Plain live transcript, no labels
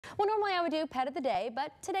Well, normally I would do pet of the day,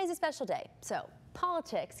 but today's a special day. So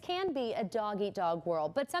politics can be a dog-eat-dog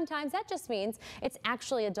world, but sometimes that just means it's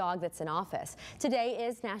actually a dog that's in office. Today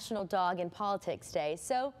is National Dog in Politics Day,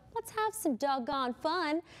 so let's have some doggone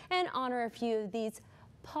fun and honor a few of these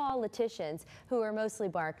politicians who are mostly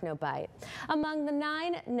bark, no bite. Among the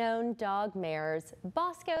 9 known dog mayors,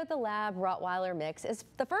 Bosco the Lab Rottweiler mix is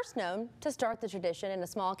the first known to start the tradition in a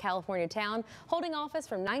small California town, holding office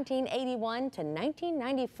from 1981 to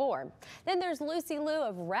 1994. Then there's Lucy Liu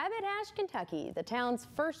of Rabbit Hash, Kentucky, the town's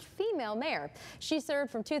first female mayor. She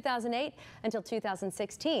served from 2008 until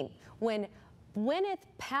 2016, when Gwyneth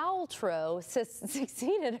Paltrow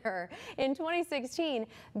succeeded her in 2016,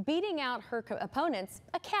 beating out her opponents,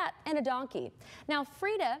 a cat and a donkey. Now,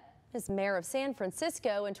 Frida is mayor of San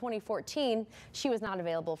Francisco in 2014. She was not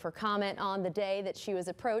available for comment on the day that she was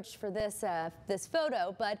approached for this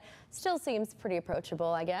photo, but still seems pretty approachable,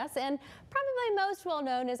 I guess. And probably most well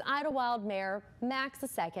known is Idlewild Mayor Max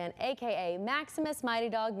II, aka Maximus Mighty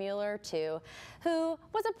Dog Mueller II, who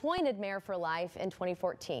was appointed mayor for life in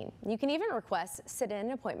 2014. You can even request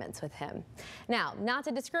sit-in appointments with him. Now, not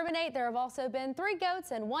to discriminate, there have also been 3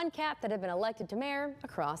 goats and 1 cat that have been elected to mayor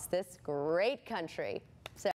across this great country.